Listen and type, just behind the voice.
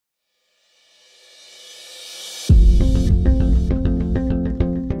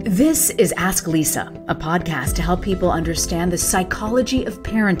This is Ask Lisa, a podcast to help people understand the psychology of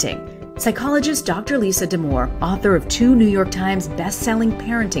parenting. Psychologist Dr. Lisa Damour, author of 2 New York Times best-selling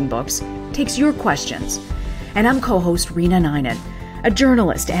parenting books, takes your questions. And I'm co-host Reena Ninan, a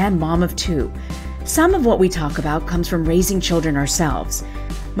journalist and mom of 2. Some of what we talk about comes from raising children ourselves.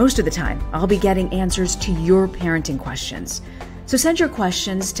 Most of the time, I'll be getting answers to your parenting questions. So send your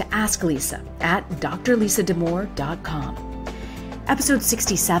questions to Ask Lisa at drlisadamour.com. Episode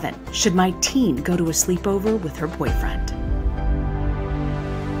 67, Should My Teen Go to a Sleepover with Her Boyfriend?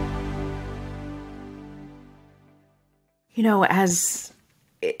 You know, as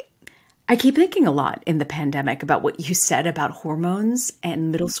I keep thinking a lot in the pandemic about what you said about hormones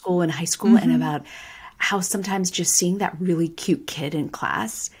and middle school and high school, and about how sometimes just seeing that really cute kid in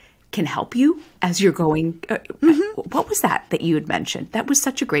class can help you as you're going. What was that you had mentioned? That was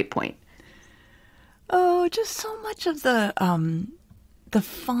such a great point. Oh, just so much of the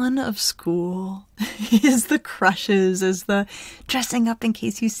fun of school is the crushes, is the dressing up in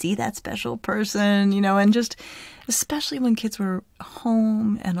case you see that special person, you know, and just especially when kids were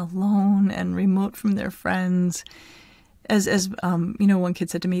home and alone and remote from their friends. As you know, one kid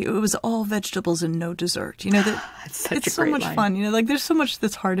said to me, it was all vegetables and no dessert. You know, it's so much fun. You know, like there's so much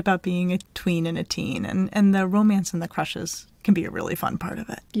that's hard about being a tween and a teen, and the romance and the crushes can be a really fun part of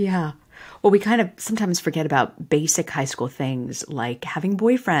it. Yeah. Well, we kind of sometimes forget about basic high school things like having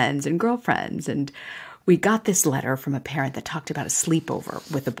boyfriends and girlfriends. And we got this letter from a parent that talked about a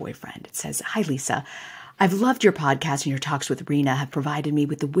sleepover with a boyfriend. It says, "Hi, Lisa. I've loved your podcast, and your talks with Reena have provided me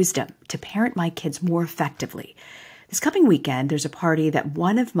with the wisdom to parent my kids more effectively. This coming weekend, there's a party that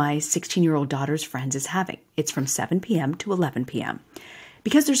one of my 16-year-old daughter's friends is having. It's from 7 p.m. to 11 p.m.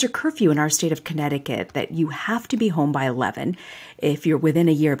 Because there's a curfew in our state of Connecticut that you have to be home by 11 if you're within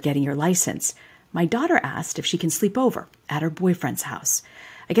a year of getting your license, my daughter asked if she can sleep over at her boyfriend's house.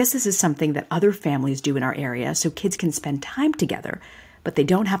 I guess this is something that other families do in our area so kids can spend time together, but they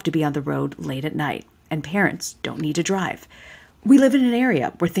don't have to be on the road late at night, and parents don't need to drive. We live in an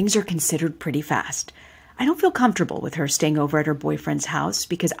area where things are considered pretty fast. I don't feel comfortable with her staying over at her boyfriend's house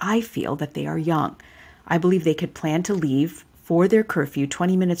because I feel that they are young. I believe they could plan to leave for their curfew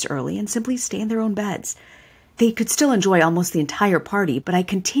 20 minutes early and simply stay in their own beds. They could still enjoy almost the entire party, but I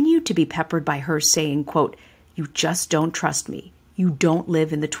continue to be peppered by her saying, quote, 'You just don't trust me. You don't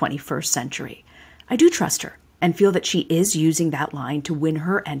live in the 21st century.' I do trust her and feel that she is using that line to win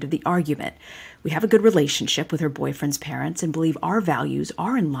her end of the argument. We have a good relationship with her boyfriend's parents and believe our values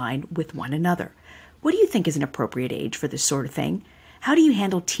are in line with one another. What do you think is an appropriate age for this sort of thing? How do you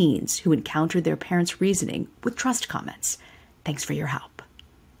handle teens who encounter their parents' reasoning with trust comments? Thanks for your help."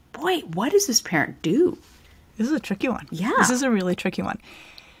 Boy, what does this parent do? This is a tricky one. Yeah. This is a really tricky one.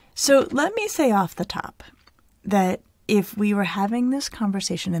 So let me say off the top that if we were having this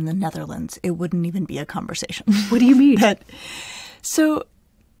conversation in the Netherlands, it wouldn't even be a conversation. What do you mean? So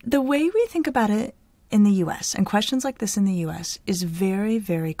the way we think about it in the U.S. and questions like this in the U.S. is very,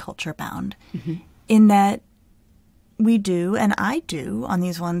 very culture bound in that we do, and I do, on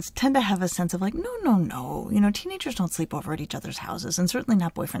these ones, tend to have a sense of like, no. You know, teenagers don't sleep over at each other's houses, and certainly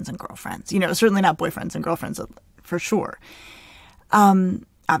not boyfriends and girlfriends. You know, certainly not boyfriends and girlfriends for sure.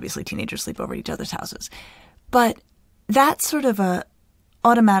 Obviously, teenagers sleep over at each other's houses. But that's sort of a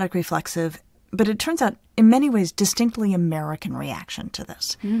automatic reflexive, but it turns out in many ways distinctly American reaction to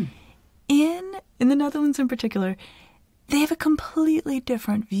this. In the Netherlands in particular, they have a completely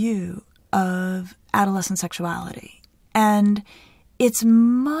different view of adolescent sexuality. And it's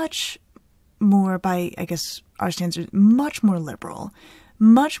much more, by, I guess, our standards, much more liberal,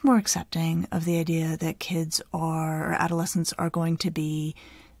 much more accepting of the idea that kids or adolescents are going to be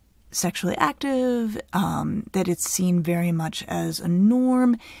sexually active, that it's seen very much as a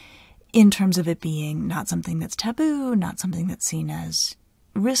norm in terms of it being not something that's taboo, not something that's seen as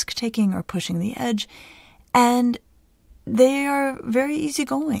risk-taking or pushing the edge. And they are very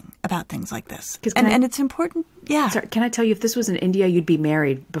easygoing about things like this. And it's important. Yeah. Sorry, can I tell you, if this was in India, you'd be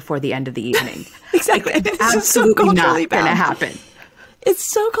married before the end of the evening. Exactly. Like, absolutely so not going to happen. It's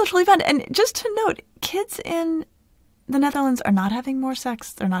so culturally bound. And just to note, kids in the Netherlands are not having more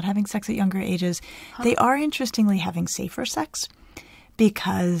sex. They're not having sex at younger ages. They are, interestingly, having safer sex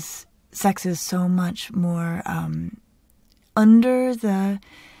because sex is so much more under the,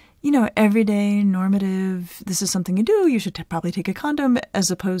 you know, everyday normative, this is something you do, you should probably take a condom, as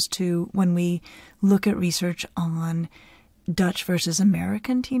opposed to when we look at research on Dutch versus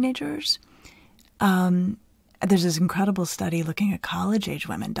American teenagers. There's this incredible study looking at college-age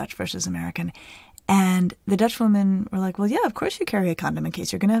women, Dutch versus American, and the Dutch women were like, well, yeah, of course you carry a condom in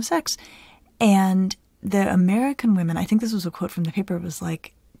case you're going to have sex. And the American women, I think this was a quote from the paper, was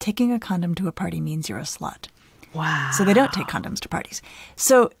like, taking a condom to a party means you're a slut. Wow. So they don't take condoms to parties.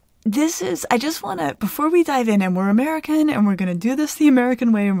 So I just want to, before we dive in, and we're American, and we're going to do this the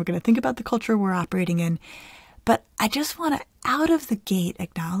American way, and we're going to think about the culture we're operating in, but I just want to, out of the gate,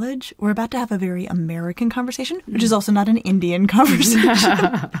 acknowledge we're about to have a very American conversation, which is also not an Indian conversation,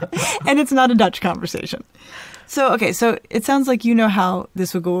 and it's not a Dutch conversation. So, okay, so it sounds like you know how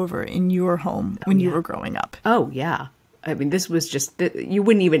this would go over in your home when you were growing up. Oh, yeah. I mean, this was just, you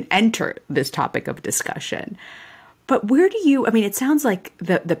wouldn't even enter this topic of discussion. But where do you, I mean, it sounds like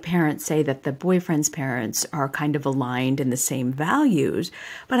the parents say that the boyfriend's parents are kind of aligned in the same values.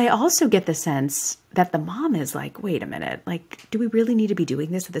 But I also get the sense that the mom is like, wait a minute, like, do we really need to be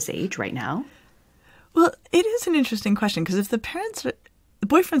doing this at this age right now? Well, it is an interesting question because if the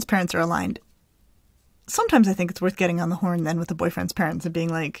boyfriend's parents are aligned, sometimes I think it's worth getting on the horn then with the boyfriend's parents and being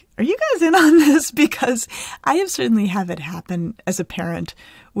like, are you guys in on this? Because I have certainly had it happen as a parent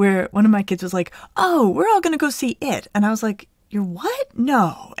where one of my kids was like, oh, we're all going to go see it. And I was like, you're what?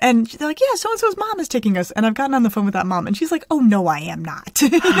 No. And they're like, yeah, so-and-so's mom is taking us. And I've gotten on the phone with that mom and she's like, oh, no, I am not.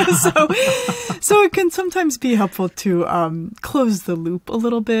 So it can sometimes be helpful to close the loop a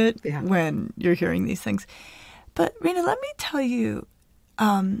little bit when you're hearing these things. But Reena, let me tell you,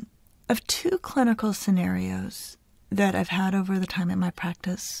 of two clinical scenarios that I've had over the time in my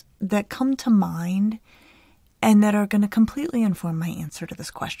practice that come to mind and that are going to completely inform my answer to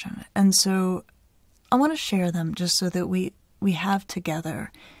this question. And so I want to share them just so that we have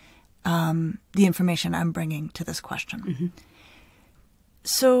together the information I'm bringing to this question. Mm-hmm.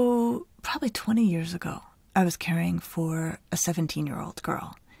 So probably 20 years ago, I was caring for a 17-year-old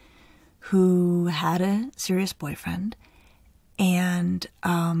girl who had a serious boyfriend. And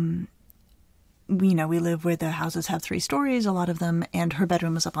we live where the houses have 3 stories, a lot of them, and her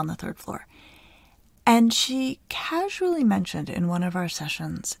bedroom was up on the 3rd floor. And she casually mentioned in one of our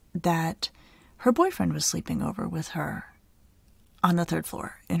sessions that her boyfriend was sleeping over with her on the 3rd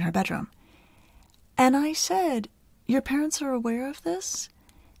floor in her bedroom. And I said, your parents are aware of this?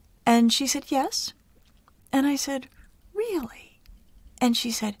 And she said, yes. And I said, really? And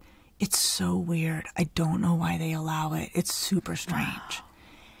she said, it's so weird. I don't know why they allow it. It's super strange. Wow.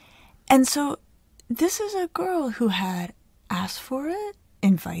 And so this is a girl who had asked for it,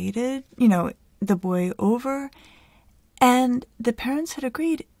 invited, the boy over, and the parents had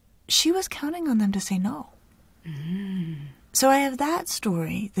agreed. She was counting on them to say no. Mm. So I have that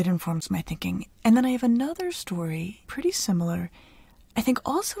story that informs my thinking. And then I have another story, pretty similar, I think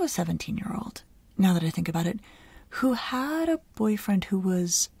also a 17-year-old, now that I think about it, who had a boyfriend who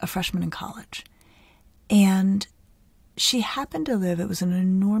was a freshman in college. And she happened to live, it was an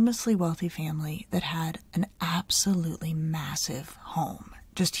enormously wealthy family that had an absolutely massive home,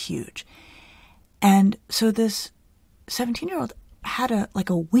 just huge. And so this 17-year-old had a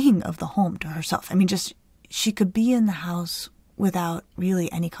wing of the home to herself. I mean, just she could be in the house without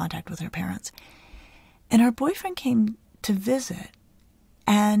really any contact with her parents. And her boyfriend came to visit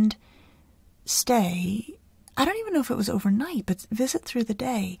and stay. I don't even know if it was overnight, but visit through the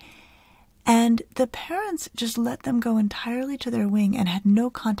day. And the parents just let them go entirely to their wing and had no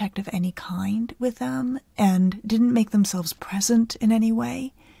contact of any kind with them and didn't make themselves present in any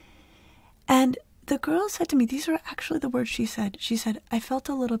way. And the girl said to me, these are actually the words she said. She said, I felt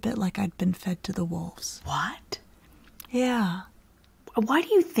a little bit like I'd been fed to the wolves. What? Yeah. Why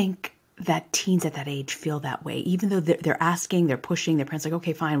do you think that teens at that age feel that way? Even though they're asking, they're pushing, their parents are like,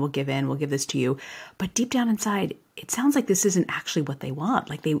 okay, fine, we'll give in, we'll give this to you. But deep down inside, it sounds like this isn't actually what they want.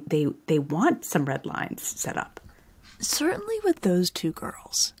 Like they want some red lines set up. Certainly with those two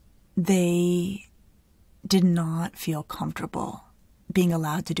girls, they did not feel comfortable being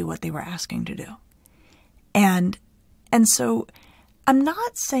allowed to do what they were asking to do. And so I'm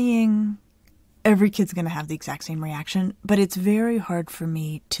not saying every kid's going to have the exact same reaction, but it's very hard for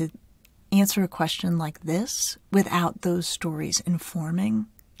me to answer a question like this without those stories informing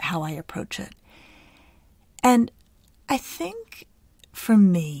how I approach it. And I think for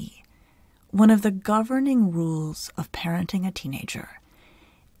me, one of the governing rules of parenting a teenager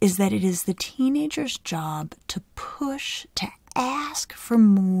is that it is the teenager's job to push, to ask for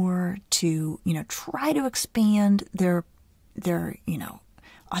more, to, try to expand their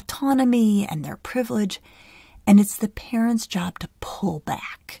autonomy and their privilege. And it's the parent's job to pull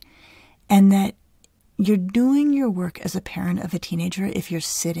back. And that you're doing your work as a parent of a teenager if you're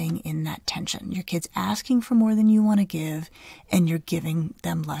sitting in that tension. Your kid's asking for more than you want to give, and you're giving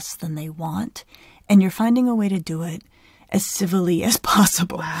them less than they want. And you're finding a way to do it as civilly as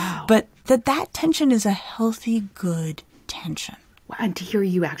possible. Wow. But that tension is a healthy, good tension. And to hear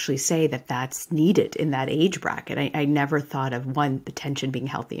you actually say that that's needed in that age bracket, I never thought of, one, the tension being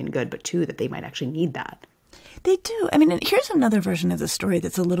healthy and good, but two, that they might actually need that. They do. I mean, here's another version of the story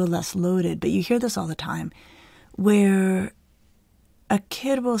that's a little less loaded, but you hear this all the time, where a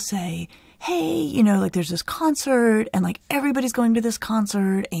kid will say, hey, you know, like there's this concert and like everybody's going to this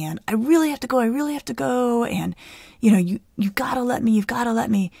concert and I really have to go. And, you know, you gotta let me, you've gotta let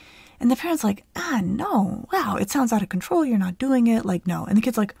me. And the parent's like, no, wow, it sounds out of control. You're not doing it. Like, no. And the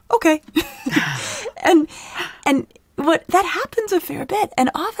kid's like, okay. and what that happens a fair bit. And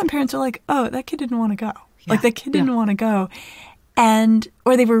often parents are like, oh, that kid didn't want to go. Yeah. Like the kid didn't want to go. And,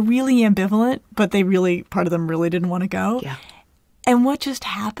 or they were really ambivalent, but part of them really didn't want to go. Yeah. And what just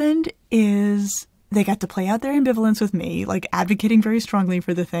happened is they got to play out their ambivalence with me, like advocating very strongly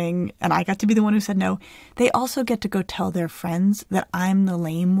for the thing. And I got to be the one who said no. They also get to go tell their friends that I'm the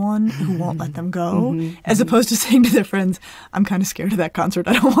lame one who won't let them go, as opposed to saying to their friends, I'm kind of scared of that concert.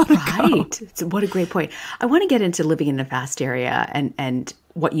 I don't want to go. Right. What a great point. I want to get into living in a fast area and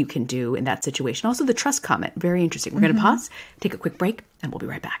what you can do in that situation. Also the trust comment. Very interesting. We're going to pause, take a quick break, and we'll be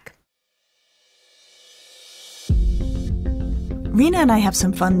right back. Reena and I have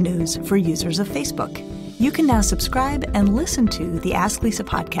some fun news for users of Facebook. You can now subscribe and listen to the Ask Lisa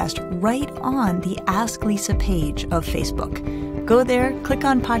podcast right on the Ask Lisa page of Facebook. Go there, click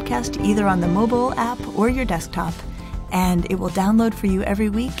on podcast either on the mobile app or your desktop, and it will download for you every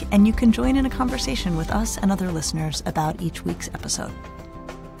week, and you can join in a conversation with us and other listeners about each week's episode.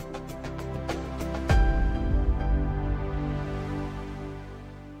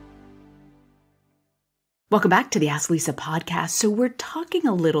 Welcome back to the Ask Lisa podcast. So we're talking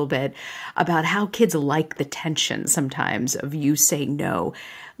a little bit about how kids like the tension sometimes of you saying no.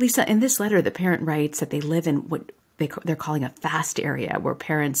 Lisa, in this letter, the parent writes that they live in what they're calling a fast area where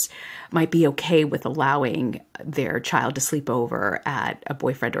parents might be okay with allowing their child to sleep over at a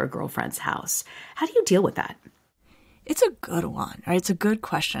boyfriend or a girlfriend's house. How do you deal with that? It's a good one, right? It's a good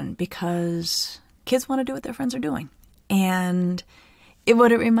question because kids want to do what their friends are doing. And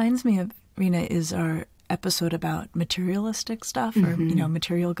what it reminds me of, Reena, is our episode about materialistic stuff or, you know,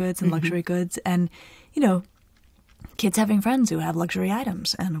 material goods and luxury goods. And, you know, kids having friends who have luxury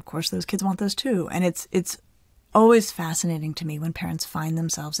items. And of course, those kids want those too. And it's always fascinating to me when parents find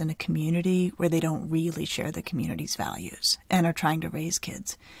themselves in a community where they don't really share the community's values and are trying to raise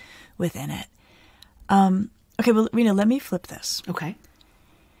kids within it. Okay, well, Reena, let me flip this. Okay.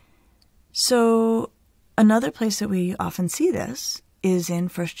 So another place that we often see this is in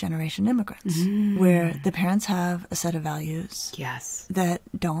first-generation immigrants, where the parents have a set of values that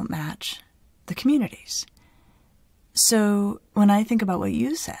don't match the communities. So when I think about what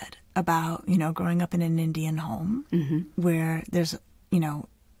you said about, you know, growing up in an Indian home where there's, you know,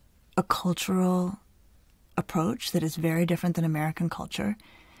 a cultural approach that is very different than American culture,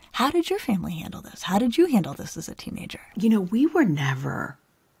 how did your family handle this? How did you handle this as a teenager? You know, we were never...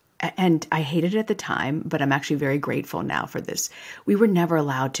 And I hated it at the time, but I'm actually very grateful now for this. We were never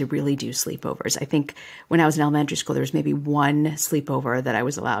allowed to really do sleepovers. I think when I was in elementary school, there was maybe one sleepover that I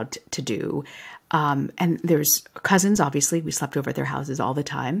was allowed to do. And there's cousins, obviously. We slept over at their houses all the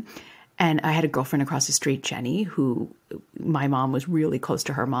time. And I had a girlfriend across the street, Jenny, who my mom was really close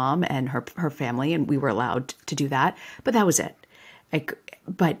to her mom and her family, and we were allowed to do that. But that was it.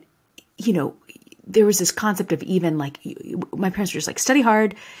 But, you know, there was this concept of even like, my parents were just like, study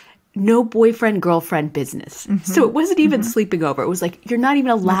hard, no boyfriend, girlfriend business. So it wasn't even sleeping over. It was like, you're not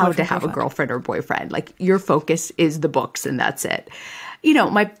even allowed to have a girlfriend or boyfriend. Like your focus is the books and that's it. You know,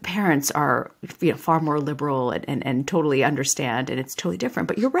 my parents are, you know, far more liberal and totally understand, and it's totally different.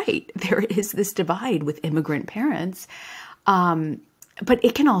 But you're right. There is this divide with immigrant parents. But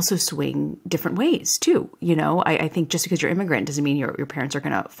it can also swing different ways too. You know, I think just because you're immigrant doesn't mean your parents are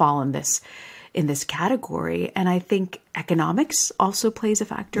going to fall in this category. And I think economics also plays a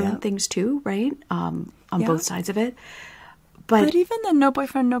factor in things too, right? On both sides of it. But even the no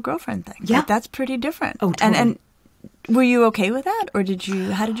boyfriend, no girlfriend thing, like, that's pretty different. Oh, totally. And were you okay with that? Or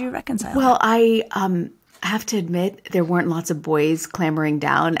how did you reconcile Well, that? I have to admit there weren't lots of boys clamoring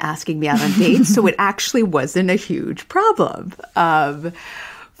down, asking me out on dates. So it actually wasn't a huge problem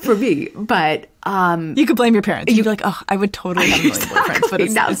for me. But you could blame your parents. You'd be like, oh, I would totally have a million boyfriends, but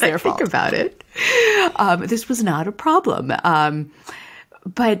it's their fault. Think about it. This was not a problem.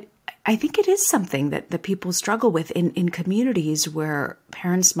 But I think it is something that people struggle with in communities where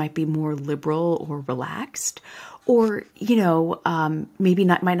parents might be more liberal or relaxed, or, you know, maybe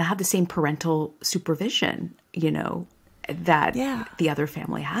might not have the same parental supervision, you know, that the other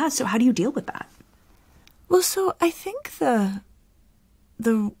family has. So how do you deal with that? Well, so I think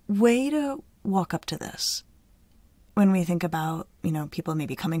the way to walk up to this when we think about, people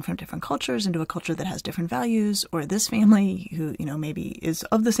maybe coming from different cultures into a culture that has different values, or this family who, maybe is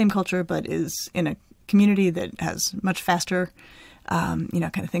of the same culture but is in a community that has much faster,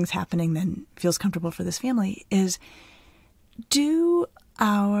 kind of things happening than feels comfortable for this family, is do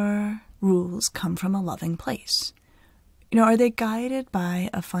our rules come from a loving place? Are they guided by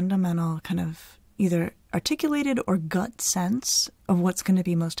a fundamental kind of either articulated or gut sense of what's going to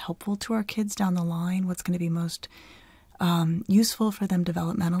be most helpful to our kids down the line, what's going to be most useful for them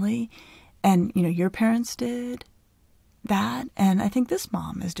developmentally? And, your parents did that. And I think this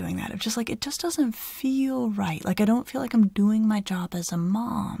mom is doing that. It's just like, it just doesn't feel right. Like, I don't feel like I'm doing my job as a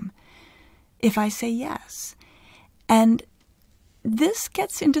mom if I say yes. And this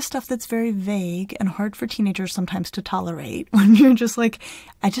gets into stuff that's very vague and hard for teenagers sometimes to tolerate when you're just like,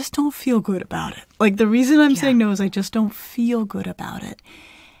 I just don't feel good about it. Like, the reason I'm saying no is I just don't feel good about it.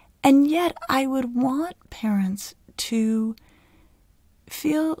 And yet I would want parents to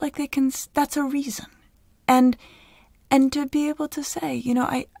feel like they can, that's a reason. And to be able to say,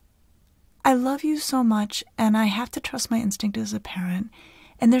 I love you so much and I have to trust my instinct as a parent.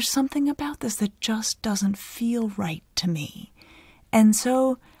 And there's something about this that just doesn't feel right to me. And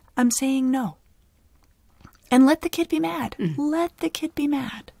so I'm saying no. And let the kid be mad. Let the kid be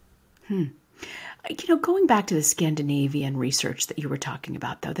mad. Going back to the Scandinavian research that you were talking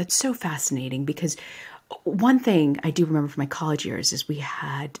about, though, that's so fascinating because one thing I do remember from my college years is we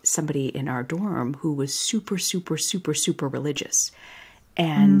had somebody in our dorm who was super, super, super, super religious.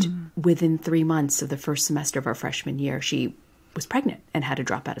 And within 3 months of the first semester of our freshman year, she was pregnant and had to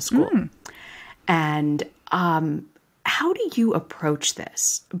drop out of school. And how do you approach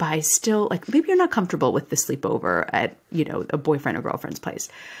this by still, like, maybe you're not comfortable with the sleepover at, a boyfriend or girlfriend's place,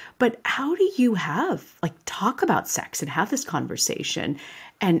 but how do you talk about sex and have this conversation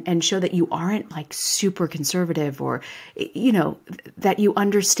and show that you aren't like super conservative or, that you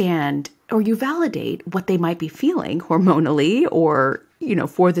understand or you validate what they might be feeling hormonally or,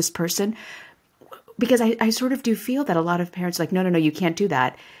 for this person? Because I sort of do feel that a lot of parents are like, no, you can't do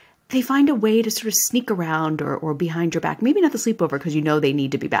that. They find a way to sort of sneak around or behind your back. Maybe not the sleepover because they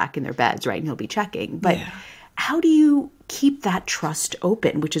need to be back in their beds, right? And he'll be checking. But how do you keep that trust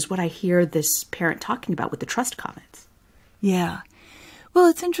open, which is what I hear this parent talking about with the trust comments? Yeah. Well,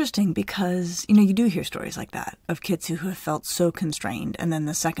 it's interesting because, you do hear stories like that of kids who have felt so constrained. And then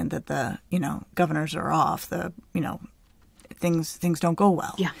the second that the, governors are off, things don't go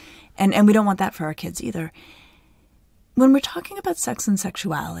well. Yeah. And we don't want that for our kids either. When we're talking about sex and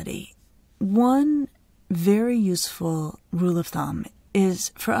sexuality, one very useful rule of thumb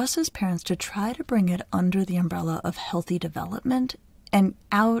is for us as parents to try to bring it under the umbrella of healthy development and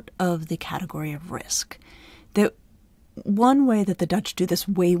out of the category of risk. That one way that the Dutch do this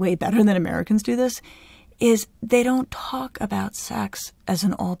way, way better than Americans do this is they don't talk about sex as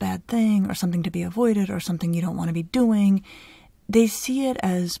an all bad thing or something to be avoided or something you don't want to be doing. They see it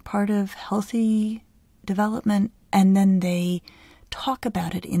as part of healthy development, and then they talk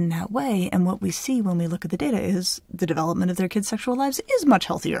about it in that way. And what we see when we look at the data is the development of their kids' sexual lives is much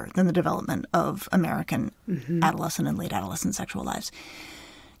healthier than the development of American adolescent and late adolescent sexual lives.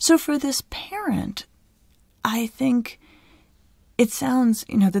 So for this parent, I think it sounds,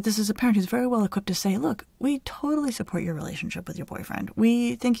 that this is a parent who's very well equipped to say, look, we totally support your relationship with your boyfriend.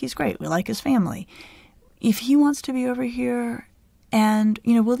 We think he's great. We like his family. If he wants to be over here, and,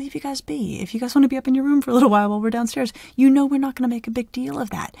 we'll leave you guys be. If you guys want to be up in your room for a little while we're downstairs, we're not going to make a big deal of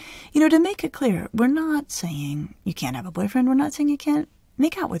that. To make it clear, we're not saying you can't have a boyfriend. We're not saying you can't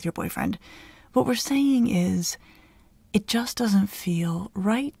make out with your boyfriend. What we're saying is it just doesn't feel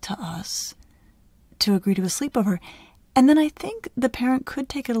right to us to agree to a sleepover. And then I think the parent could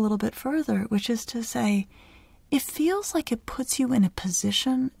take it a little bit further, which is to say, it feels like it puts you in a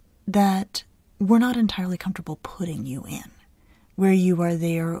position that we're not entirely comfortable putting you in, where you are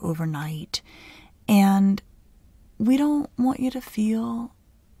there overnight. And we don't want you to feel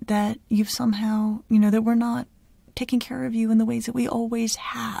that you've somehow, that we're not taking care of you in the ways that we always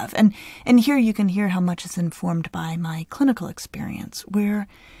have. And here you can hear how much is informed by my clinical experience, where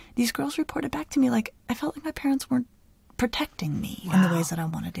these girls reported back to me like, I felt like my parents weren't protecting me in the ways that I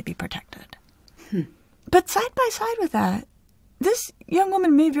wanted to be protected. But side by side with that, this young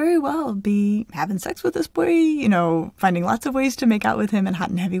woman may very well be having sex with this boy, finding lots of ways to make out with him in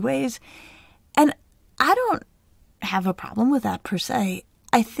hot and heavy ways. And I don't have a problem with that per se.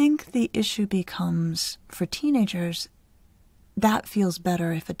 I think the issue becomes, for teenagers, that feels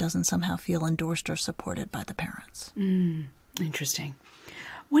better if it doesn't somehow feel endorsed or supported by the parents. Interesting.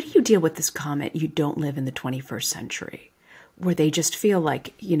 What do you deal with this comment, you don't live in the 21st century, where they just feel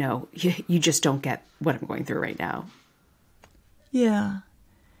like, you just don't get what I'm going through right now? Yeah.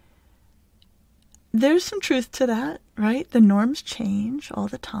 There's some truth to that, right? The norms change all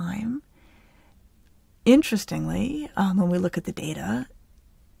the time. Interestingly, when we look at the data,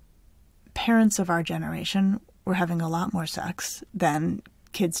 parents of our generation were having a lot more sex than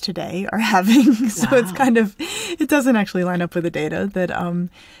kids today are having. So Wow. it's kind of, it doesn't actually line up with the data that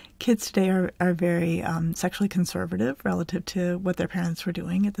kids today are very sexually conservative relative to what their parents were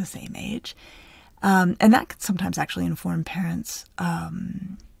doing at the same age. And that can sometimes actually inform parents'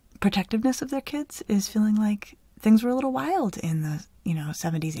 protectiveness of their kids, is feeling like things were a little wild in the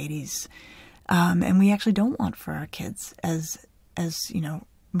 70s, 80s. And we actually don't want for our kids as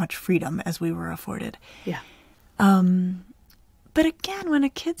much freedom as we were afforded. Yeah. But again, when a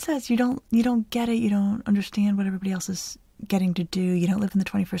kid says you don't get it, you don't understand what everybody else is getting to do, you don't live in the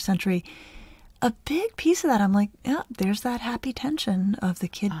 21st century, a big piece of that, I'm like, yeah, there's that happy tension of the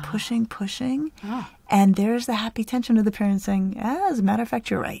kid pushing. And there's the happy tension of the parents saying, as a matter of fact,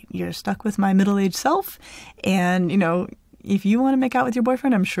 you're right. You're stuck with my middle-aged self. And, if you want to make out with your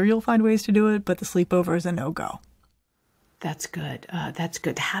boyfriend, I'm sure you'll find ways to do it, but the sleepover is a no-go. That's good. That's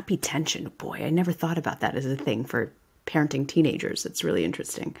good. Happy tension. Boy, I never thought about that as a thing for parenting teenagers. It's really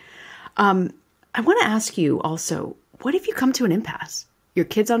interesting. I want to ask you also, what if you come to an impasse? Your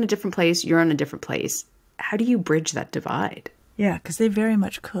kid's on a different place, you're on a different place. How do you bridge that divide? Yeah, because they very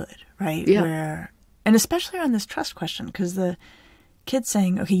much could, right? Yeah. And especially on this trust question, because the kid's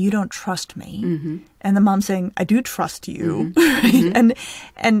saying, okay, you don't trust me. Mm-hmm. And the mom's saying, I do trust you. Mm-hmm. Right? Mm-hmm.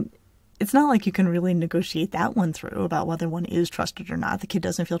 And it's not like you can really negotiate that one through about whether one is trusted or not. The kid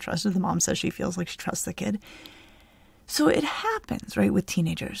doesn't feel trusted. The mom says she feels like she trusts the kid. So it happens, right, with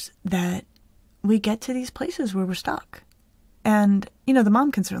teenagers that we get to these places where we're stuck. And, the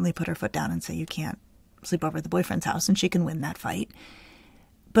mom can certainly put her foot down and say you can't sleep over at the boyfriend's house, and she can win that fight.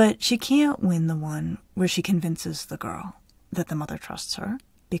 But she can't win the one where she convinces the girl that the mother trusts her,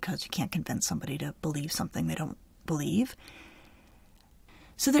 because you can't convince somebody to believe something they don't believe.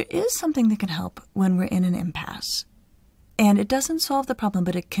 So there is something that can help when we're in an impasse. And it doesn't solve the problem,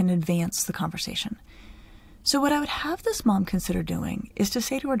 but it can advance the conversation. So what I would have this mom consider doing is to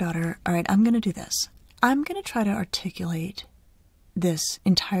say to her daughter, all right, I'm going to do this. I'm going to try to articulate this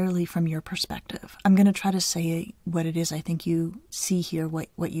entirely from your perspective. I'm going to try to say what it is I think you see here,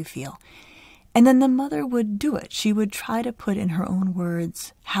 what you feel. And then the mother would do it. She would try to put in her own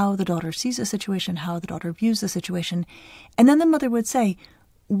words how the daughter sees the situation, how the daughter views the situation. And then the mother would say,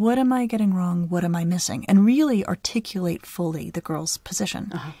 what am I getting wrong? What am I missing? And really articulate fully the girl's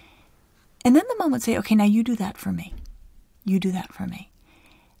position. Uh-huh. And then the mom would say, okay, now you do that for me. You do that for me.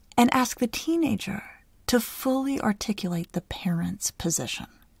 And ask the teenager to fully articulate the parent's position.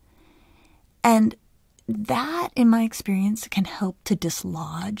 And that, in my experience, can help to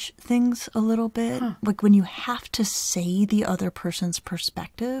dislodge things a little bit. Huh. Like when you have to say the other person's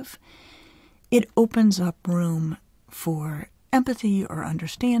perspective, it opens up room for empathy or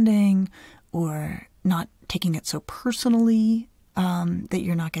understanding, or not taking it so personally that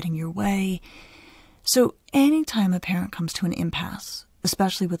you're not getting your way. So anytime a parent comes to an impasse,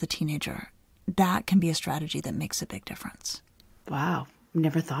 especially with a teenager, that can be a strategy that makes a big difference. Wow.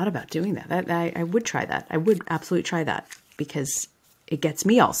 Never thought about doing that. I would try that. I would absolutely try that, because it gets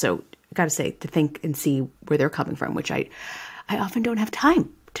me also, I got to say, to think and see where they're coming from, which I often don't have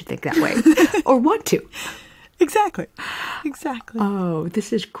time to think that way or want to. Exactly. Oh,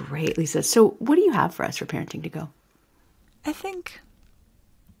 this is great, Lisa. So what do you have for us for Parenting to Go? I think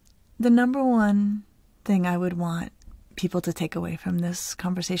the number one thing I would want people to take away from this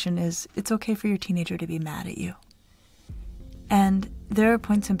conversation is it's okay for your teenager to be mad at you. And there are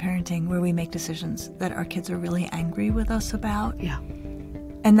points in parenting where we make decisions that our kids are really angry with us about. Yeah.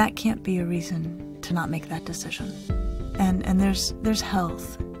 And that can't be a reason to not make that decision. And there's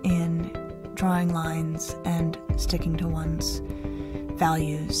health in drawing lines and sticking to one's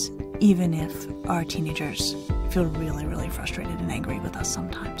values, even if our teenagers feel really, really frustrated and angry with us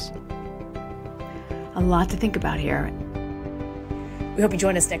sometimes. A lot to think about here. We hope you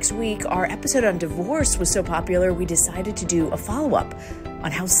join us next week. Our episode on divorce was so popular, we decided to do a follow-up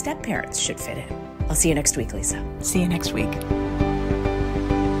on how step-parents should fit in. I'll see you next week, Lisa. See you next week.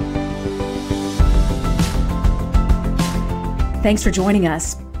 Thanks for joining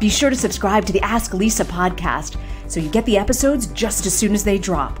us. Be sure to subscribe to the Ask Lisa podcast so you get the episodes just as soon as they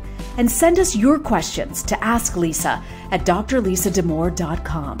drop. And send us your questions to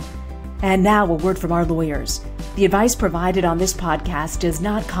asklisa@drlisadamore.com. And now a word from our lawyers. The advice provided on this podcast does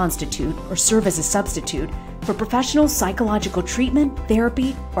not constitute or serve as a substitute for professional psychological treatment,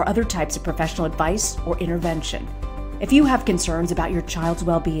 therapy, or other types of professional advice or intervention. If you have concerns about your child's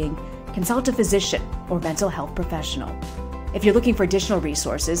well-being, consult a physician or mental health professional. If you're looking for additional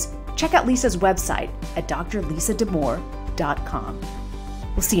resources, check out Lisa's website at drlisademore.com.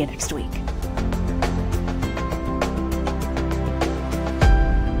 We'll see you next week.